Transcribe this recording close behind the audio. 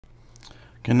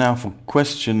Okay, now for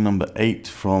question number 8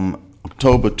 from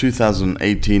October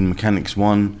 2018, Mechanics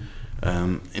 1,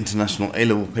 International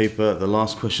A-level paper. The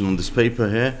last question on this paper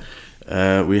here.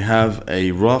 We have a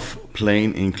rough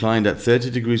plane inclined at 30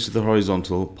 degrees to the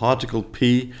horizontal, particle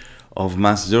P of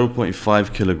mass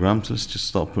 0.5 kilograms. Let's just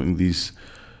start putting these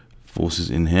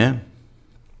forces in here.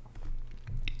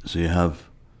 So you have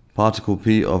particle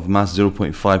P of mass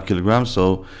 0.5 kilograms,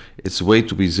 so its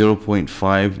weight will be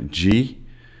 0.5 G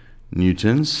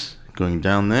newtons going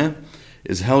down there,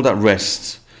 is held at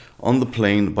rest on the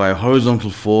plane by a horizontal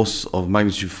force of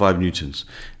magnitude 5 newtons.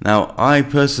 Now, I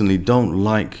personally don't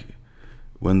like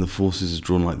when the forces is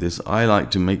drawn like this. I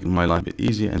like to make my life a bit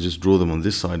easier and just draw them on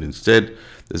this side instead.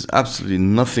 There's absolutely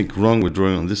nothing wrong with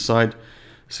drawing on this side.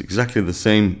 It's exactly the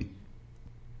same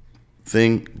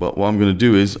thing, but what I'm going to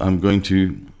do is I'm going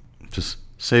to just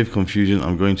save confusion.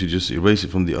 I'm going to just erase it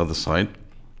from the other side.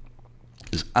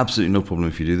 There's absolutely no problem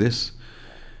if you do this,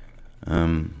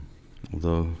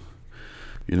 although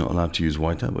you're not allowed to use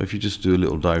whiteout. But if you just do a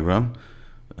little diagram,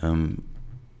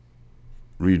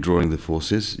 redrawing the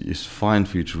forces, it's fine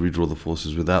for you to redraw the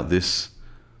forces without this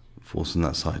force on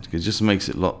that side, because it just makes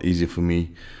it a lot easier for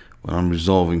me when I'm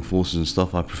resolving forces and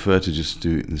stuff. I prefer to just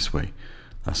do it in this way.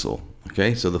 That's all.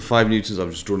 Okay, so the 5 newtons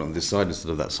I've just drawn it on this side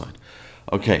instead of that side.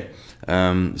 Okay,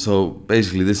 so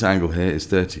basically this angle here is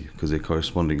 30 because they're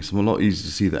corresponding. It's a lot easier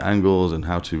to see the angles and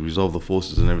how to resolve the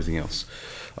forces and everything else.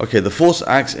 Okay, the force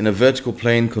acts in a vertical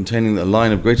plane containing a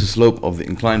line of greater slope of the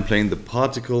inclined plane. The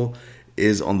particle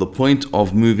is on the point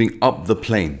of moving up the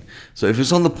plane. So if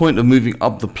it's on the point of moving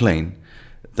up the plane,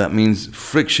 that means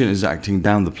friction is acting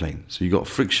down the plane. So you got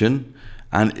friction,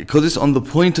 and because it's on the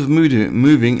point of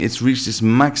moving, it's reached its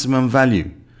maximum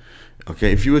value.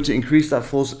 Okay, if you were to increase that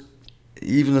force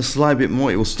even a slight bit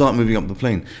more, it will start moving up the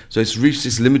plane. So it's reached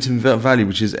its limiting value,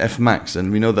 which is F max,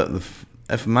 and we know that the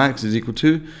F max is equal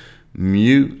to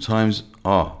mu times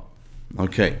R.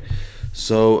 Okay,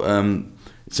 so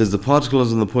it says the particle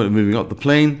is on the point of moving up the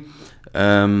plane.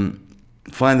 Find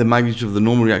the magnitude of the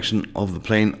normal reaction of the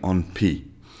plane on P.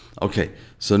 Okay,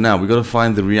 so now we've got to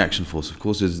find the reaction force. Of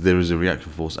course, there is a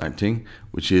reaction force acting,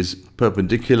 which is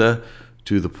perpendicular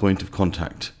to the point of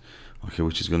contact. Okay,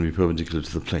 which is going to be perpendicular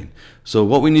to the plane. So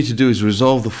what we need to do is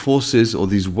resolve the forces or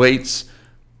these weights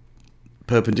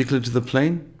perpendicular to the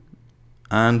plane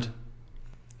and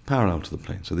parallel to the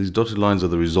plane. So these dotted lines are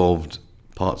the resolved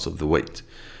parts of the weight.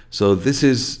 So this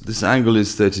angle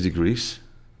is 30 degrees.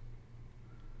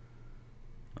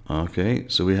 Okay,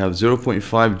 so we have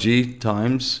 0.5 G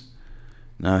times,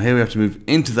 now here we have to move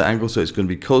into the angle, so it's going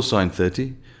to be cosine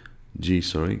 30,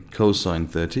 cosine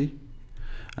 30.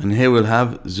 And here we'll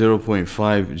have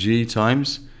 0.5 G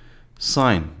times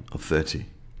sine of 30.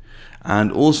 And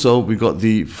also we've got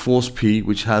the force P,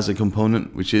 which has a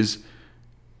component which is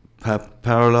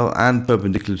parallel and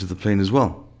perpendicular to the plane as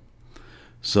well.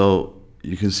 So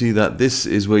you can see that this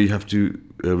is where you have to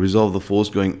resolve the force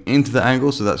going into the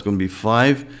angle. So that's going to be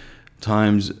 5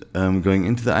 times going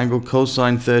into the angle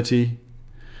cosine 30,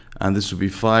 and this will be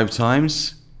 5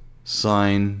 times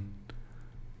sine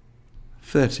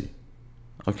 30.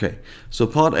 Okay, so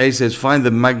part A says find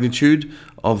the magnitude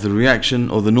of the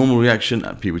reaction or the normal reaction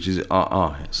at P, which is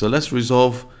RR. So let's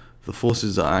resolve the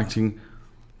forces that are acting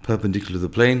perpendicular to the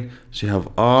plane. So you have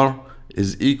R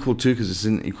is equal to, because it's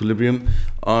in equilibrium,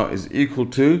 R is equal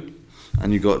to,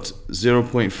 and you got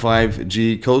 0.5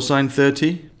 G cosine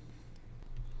 30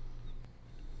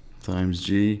 times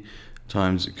G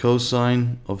times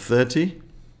cosine of 30.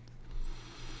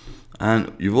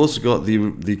 And you've also got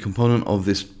the component of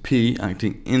this P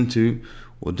acting into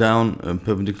or down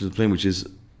perpendicular to the plane, which is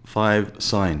 5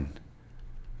 sine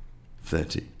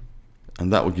 30.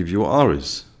 And that will give you what R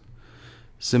is.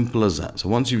 Simple as that. So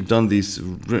once you've done these,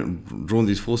 drawn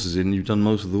these forces in, you've done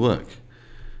most of the work.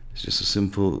 It's just a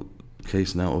simple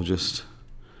case now of just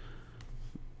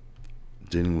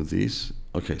dealing with these.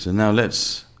 Okay, so now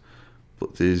let's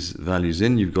put these values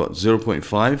in. You've got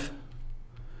 0.5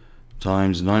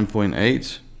 times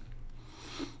 9.8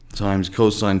 times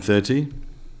cosine 30.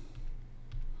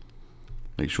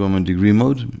 Make sure I'm in degree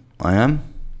mode. I am.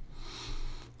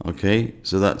 Okay,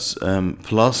 so that's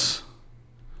plus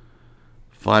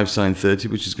 5 sine 30,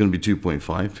 which is going to be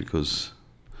 2.5 because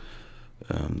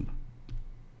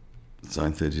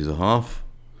sine 30 is a half.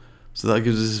 So that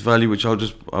gives us this value, which I'll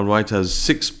write as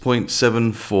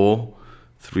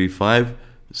 6.7435.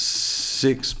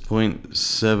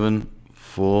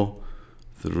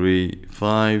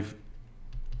 6.7435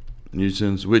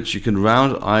 newtons, which you can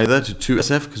round either to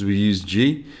 2SF because we use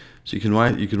G. So you can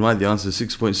write the answer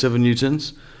 6.7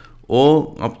 newtons,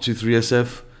 or up to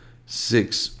 3SF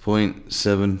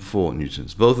 6.74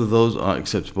 newtons. Both of those are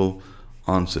acceptable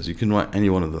answers. You can write any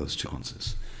one of those two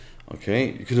answers.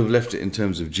 Okay, you could have left it in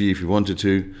terms of G if you wanted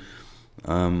to.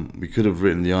 We could have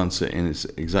written the answer in its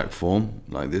exact form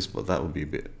like this, but that would be a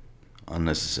bit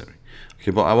unnecessary.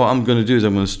 Okay, but what I'm going to do is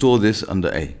I'm going to store this under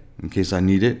A in case I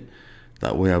need it.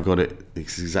 That way I've got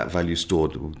its exact value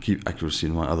stored. It will keep accuracy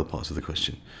in my other parts of the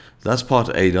question. That's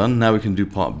part A done. Now we can do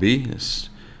part B. Let's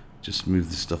just move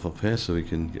this stuff up here so we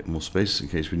can get more space in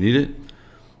case we need it.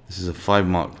 This is a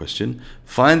 5-mark question.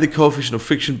 Find the coefficient of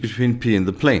friction between P and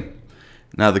the plane.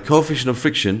 Now the coefficient of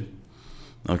friction,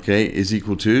 okay, is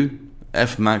equal to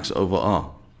F max over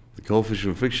R. The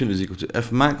coefficient of friction is equal to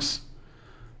F max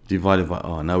divided by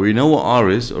R. Now we know what R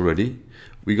is already.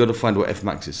 We got to find what F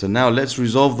max is. So now let's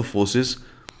resolve the forces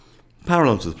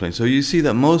parallel to the plane. So you see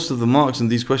that most of the marks in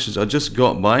these questions are just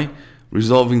got by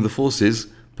resolving the forces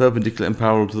perpendicular and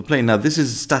parallel to the plane. Now this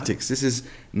is statics. This is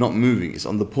not moving. It's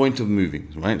on the point of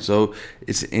moving, right? So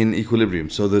it's in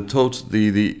equilibrium. So the total,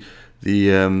 the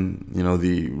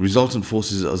resultant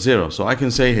forces are 0. So I can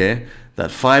say here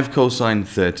that 5 cosine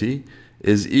 30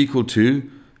 is equal to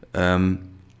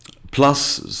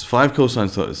plus 5 cosine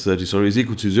 30, sorry, is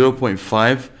equal to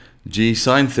 0.5 G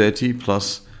sine 30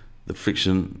 plus the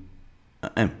friction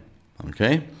M.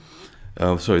 Okay,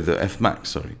 sorry, the F max.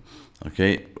 Sorry.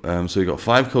 Okay, so we got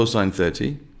 5 cosine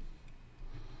 30.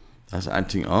 That's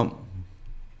acting up,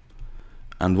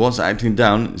 and what's acting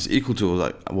down is equal to,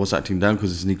 like, what's acting down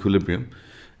because it's in equilibrium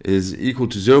is equal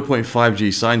to 0.5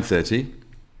 G sine 30.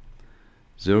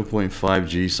 0.5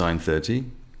 G sine 30.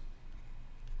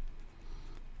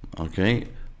 Okay,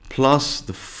 plus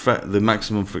the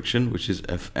maximum friction, which is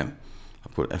Fm. I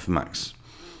put F max.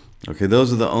 Okay,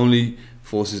 those are the only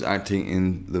forces acting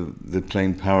in the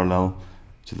plane parallel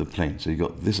to the plane. So you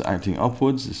got this acting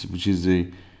upwards, which is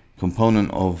the component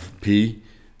of P,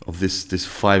 of this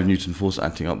 5 Newton force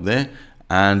acting up there,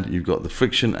 and you've got the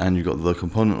friction, and you've got the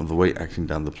component of the weight acting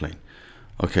down the plane.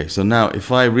 Okay, so now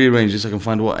if I rearrange this, I can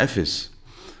find what F is.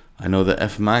 I know that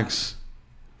F max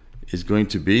is going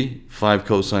to be 5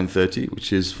 cosine 30,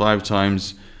 which is 5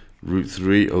 times root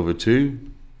 3 over 2,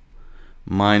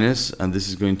 minus, and this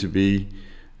is going to be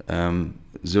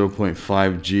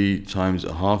 0.5 G times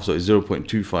a half, so it's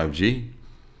 0.25 G.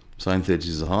 Sine 30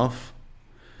 is a half.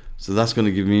 So that's going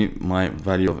to give me my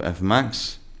value of F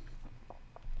max.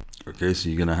 Okay, so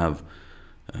you're going to have,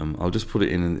 I'll just put it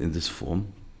in this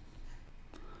form.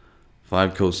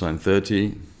 5 cosine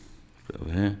 30, put it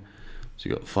over here. So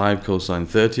you got 5 cosine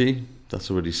 30, that's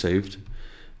already saved.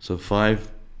 So 5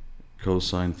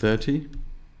 cosine 30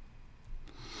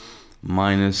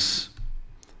 minus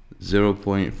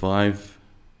 0.5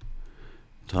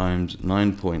 times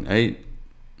 9.8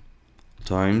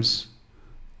 times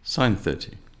sine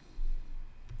 30.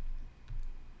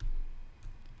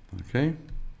 Okay.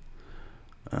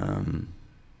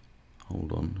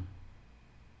 Hold on.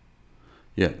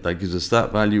 Yeah, that gives us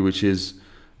that value, which is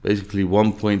basically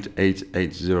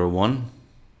 1.8801.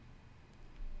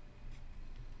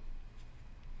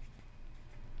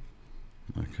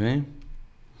 Okay.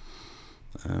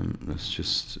 Let's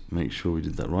just make sure we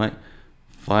did that right.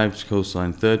 5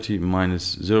 cosine 30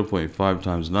 minus 0.5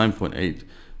 times 9.8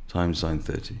 times sine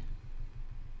 30.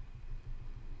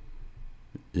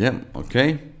 Yep,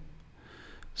 okay.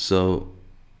 So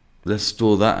let's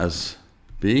store that as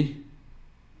B.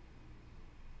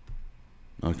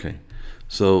 Okay,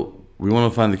 so we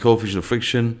want to find the coefficient of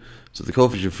friction. So the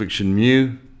coefficient of friction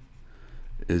mu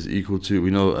is equal to, we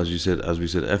know, as we said,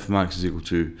 F max is equal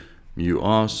to mu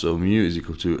R. So mu is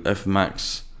equal to F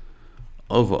max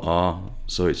over R.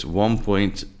 So it's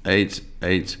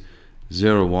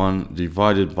 1.8801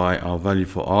 divided by our value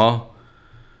for R,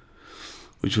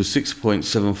 which was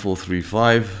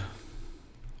 6.7435.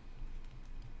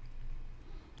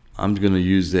 I'm going to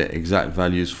use the exact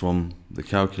values from the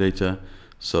calculator.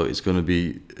 So it's going to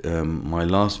be my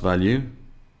last value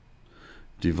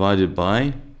divided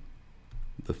by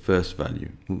the first value.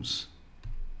 Oops.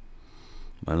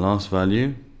 My last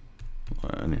value.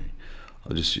 Anyway,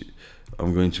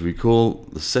 I'm going to recall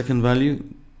the second value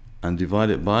and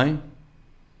divide it by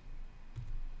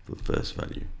the first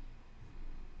value.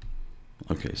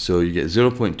 Okay, so you get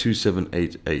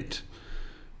 0.2788.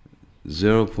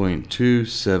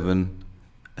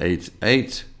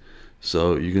 0.2788.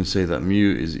 So you can say that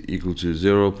mu is equal to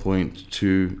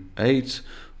 0.28,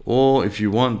 or if you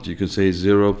want, you can say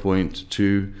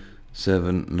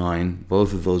 0.279.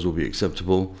 Both of those will be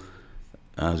acceptable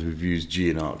as we've used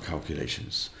G in our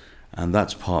calculations. And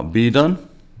that's part B done.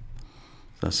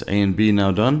 That's A and B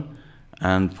now done.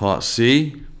 And part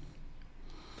C.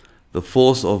 The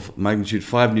force of magnitude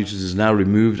 5 newtons is now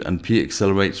removed and P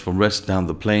accelerates from rest down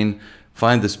the plane.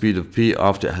 Find the speed of P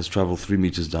after it has traveled 3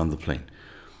 meters down the plane.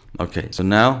 Okay, so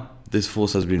now this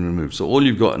force has been removed. So all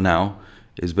you've got now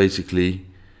is basically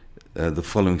the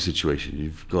following situation.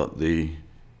 You've got the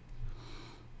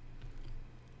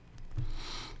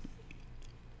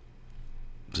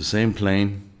same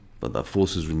plane, but that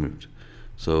force is removed.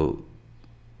 So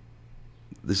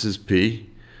this is P.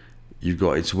 You've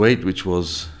got its weight, which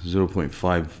was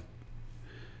 0.5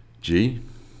 g.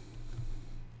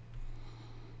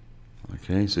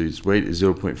 Okay, so its weight is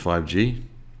 0.5 g.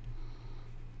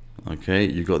 Okay,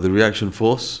 you've got the reaction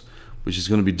force, which is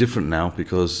going to be different now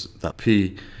because that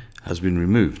P has been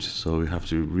removed. So we have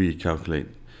to recalculate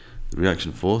the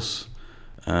reaction force.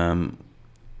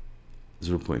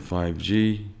 0.5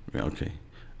 g. Okay,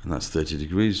 and that's 30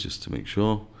 degrees, just to make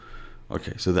sure.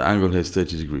 Okay, so the angle here is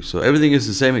 30 degrees. So everything is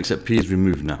the same except P is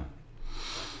removed now.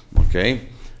 Okay,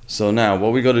 so now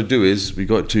what we got to do is we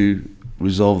got to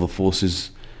resolve the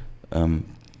forces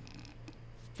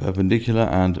perpendicular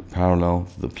and parallel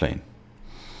to the plane.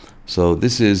 So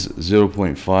this is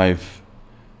 0.5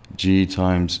 g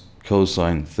times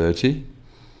cosine 30.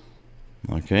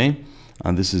 Okay,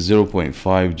 and this is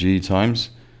 0.5 g times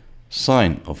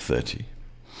sine of 30.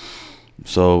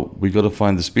 So we got to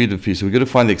find the speed of P. So we got to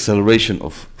find the acceleration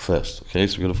of first. Okay,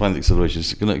 so we got to find the acceleration.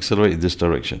 It's going to accelerate in this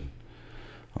direction.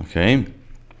 Okay,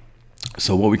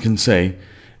 so what we can say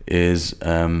is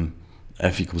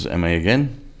F equals ma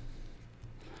again.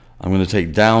 I'm going to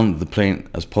take down the plane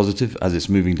as positive as it's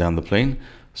moving down the plane.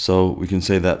 So we can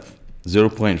say that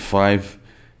 0.5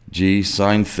 g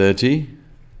sine 30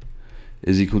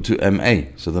 is equal to ma.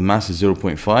 So the mass is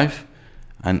 0.5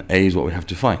 and a is what we have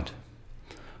to find.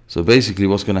 So basically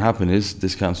what's going to happen is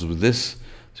this cancels with this.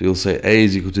 So you'll say a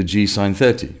is equal to g sine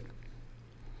 30.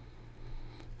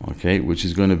 Okay, which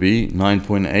is going to be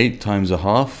 9.8 times a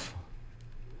half,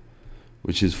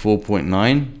 which is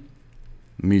 4.9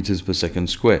 meters per second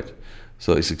squared.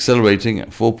 So it's accelerating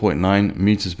at 4.9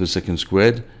 meters per second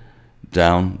squared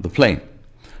down the plane.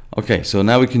 Okay, so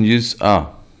now we can use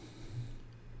R.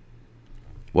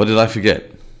 What did I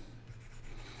forget?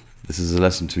 This is a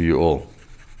lesson to you all.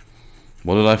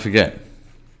 What did I forget?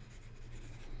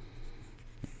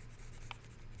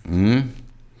 I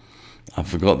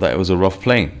forgot that it was a rough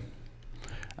plane.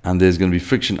 And there's going to be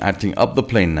friction acting up the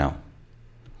plane now.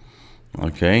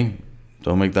 Okay,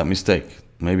 don't make that mistake.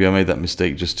 Maybe I made that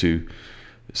mistake just to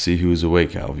see who is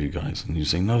awake out of you guys. And you're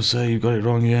saying, no sir, you got it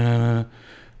wrong. Yeah, no.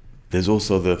 There's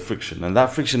also the friction. And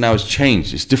that friction now has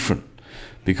changed. It's different.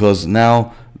 Because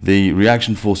now the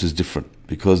reaction force is different.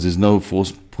 Because there's no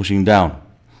force pushing down.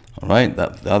 Alright,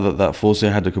 that force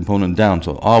here had a component down,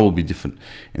 so R will be different.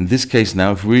 In this case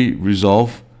now, if we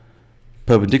resolve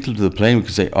perpendicular to the plane, we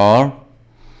can say R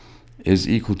is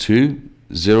equal to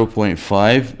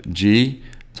 0.5 g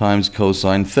times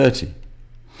cosine 30.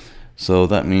 So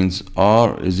that means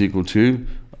R is equal to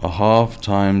a half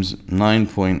times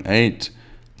 9.8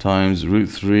 times root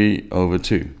 3 over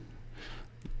 2.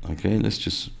 Okay, let's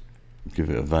just give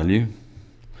it a value.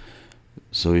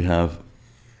 So we have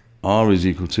R is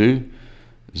equal to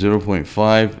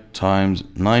 0.5 times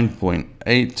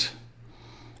 9.8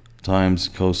 times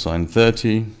cosine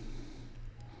 30,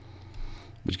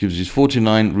 which gives you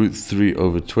 49 root 3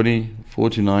 over 20,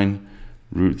 49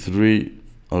 root 3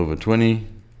 over 20,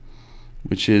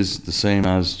 which is the same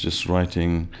as just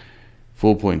writing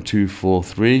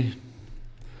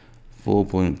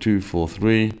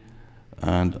 4.243,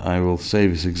 and I will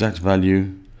save this exact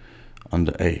value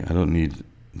under A. I don't need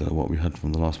what we had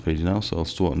from the last page now, so I'll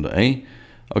store it under A.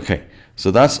 Okay,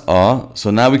 so that's R.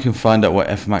 So now we can find out what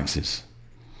F max is.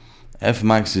 F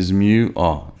max is mu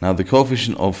R. Now the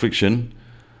coefficient of friction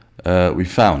we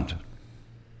found.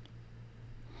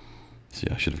 See,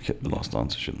 I should have kept the last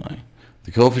answer, shouldn't I?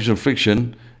 The coefficient of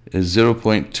friction is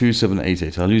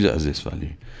 0.2788. I'll use it as this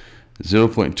value.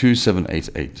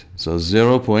 0.2788. So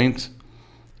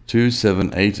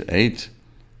 0.2788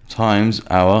 times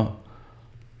our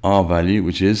R value,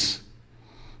 which is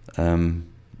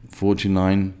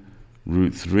 49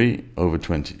 root 3 over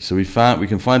 20. So we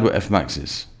can find what F max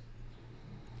is.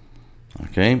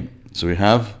 Okay, so we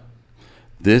have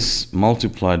this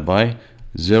multiplied by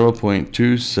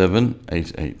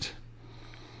 0.2788.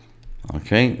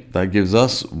 Okay, that gives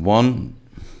us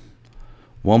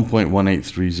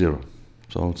 1.1830.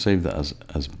 So I'll save that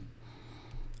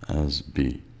as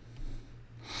B.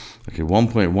 Okay,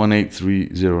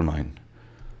 1.18309.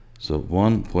 So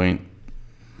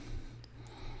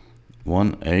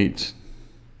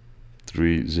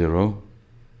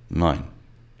 1.18309.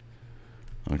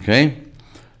 Okay,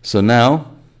 so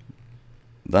now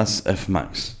That's F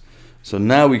max. So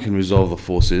now we can resolve the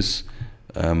forces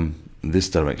in this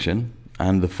direction,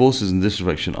 and the forces in this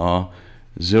direction are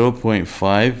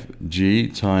 0.5 g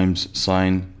times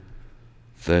sine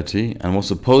 30, and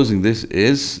what's opposing this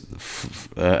is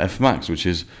F max, which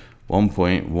is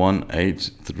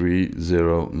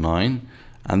 1.18309,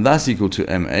 and that's equal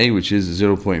to MA, which is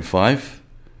 0.5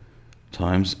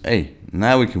 times A.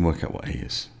 Now we can work out what A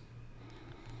is.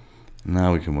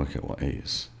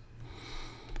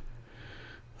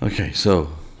 Okay, so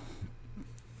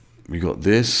we got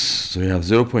this. So we have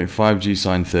 0.5 g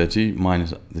sine 30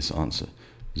 minus this answer.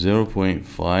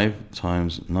 0.5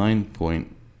 times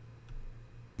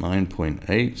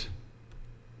 9.8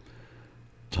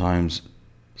 times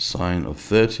sine of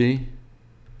 30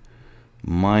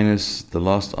 minus the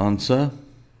last answer,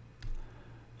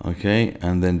 okay,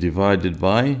 and then divided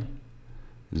by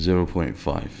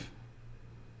 0.5.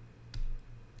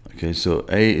 Okay, so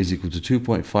A is equal to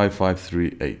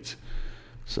 2.5538.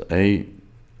 So A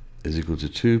is equal to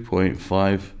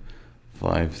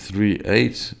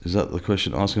 2.5538. Is that the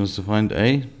question asking us to find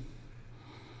A?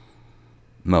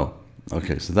 No.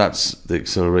 Okay, so that's the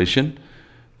acceleration.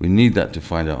 We need that to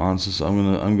find our answer. So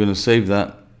I'm gonna save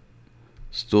that,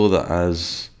 store that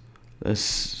as, let's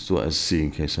store it as C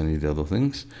in case I need the other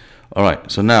things. All right,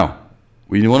 so now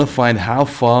we want to find how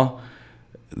far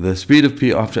the speed of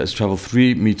P after it's traveled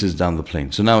 3 meters down the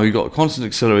plane. So now we've got a constant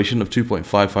acceleration of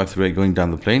 2.5538 going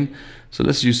down the plane. So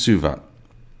let's use SUVAT.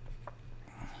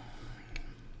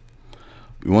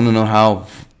 We want to know how,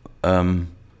 we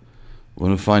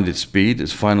want to find its speed,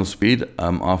 its final speed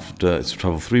after it's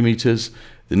traveled 3 meters.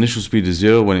 The initial speed is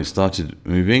 0 when it started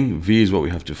moving. V is what we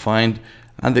have to find,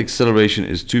 and the acceleration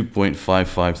is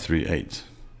 2.5538.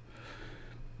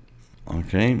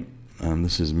 Okay, and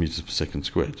this is meters per second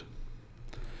squared.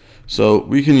 So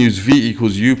we can use V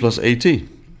equals U plus AT.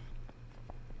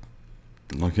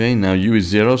 Okay, now U is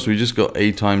 0, so we just got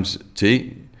A times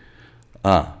T.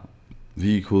 V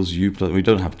equals U plus, we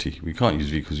don't have T. We can't use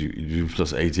V equals U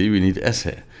plus AT. We need S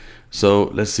here.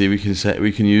 So let's see, we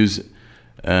can use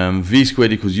V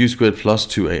squared equals U squared plus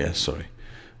 2AS, sorry.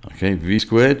 Okay, V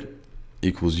squared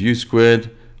equals U squared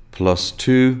plus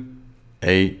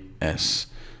 2AS.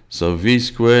 So V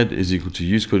squared is equal to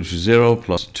U squared, which is 0,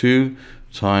 plus 2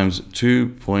 times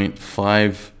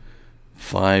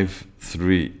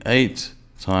 2.5538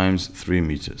 times 3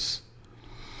 meters.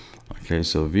 Okay,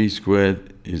 so V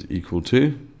squared is equal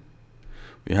to,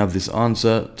 we have this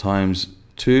answer times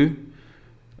 2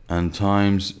 and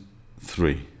times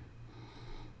 3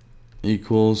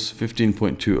 equals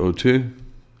 15.202,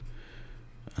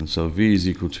 and so V is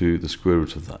equal to the square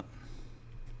root of that.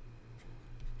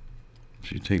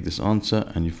 So you take this answer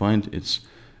and you find it's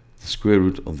the square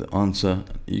root of the answer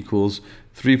equals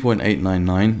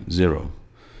 3.8990.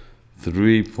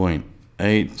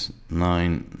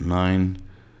 3.899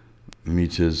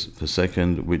 meters per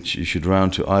second, which you should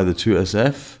round to either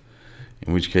 2SF,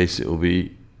 in which case it will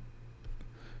be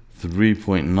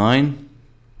 3.9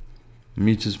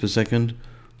 meters per second,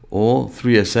 or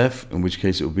 3SF, in which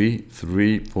case it will be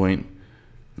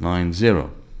 3.90.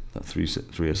 That's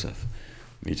 3SF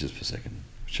meters per second.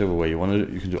 Whichever way you want to do it,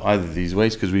 you can do either of these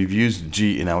ways because we've used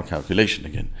G in our calculation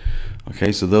again.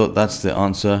 Okay, so that's the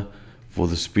answer for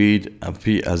the speed of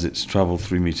P as it's traveled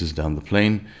 3 meters down the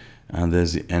plane, and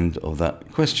there's the end of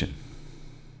that question.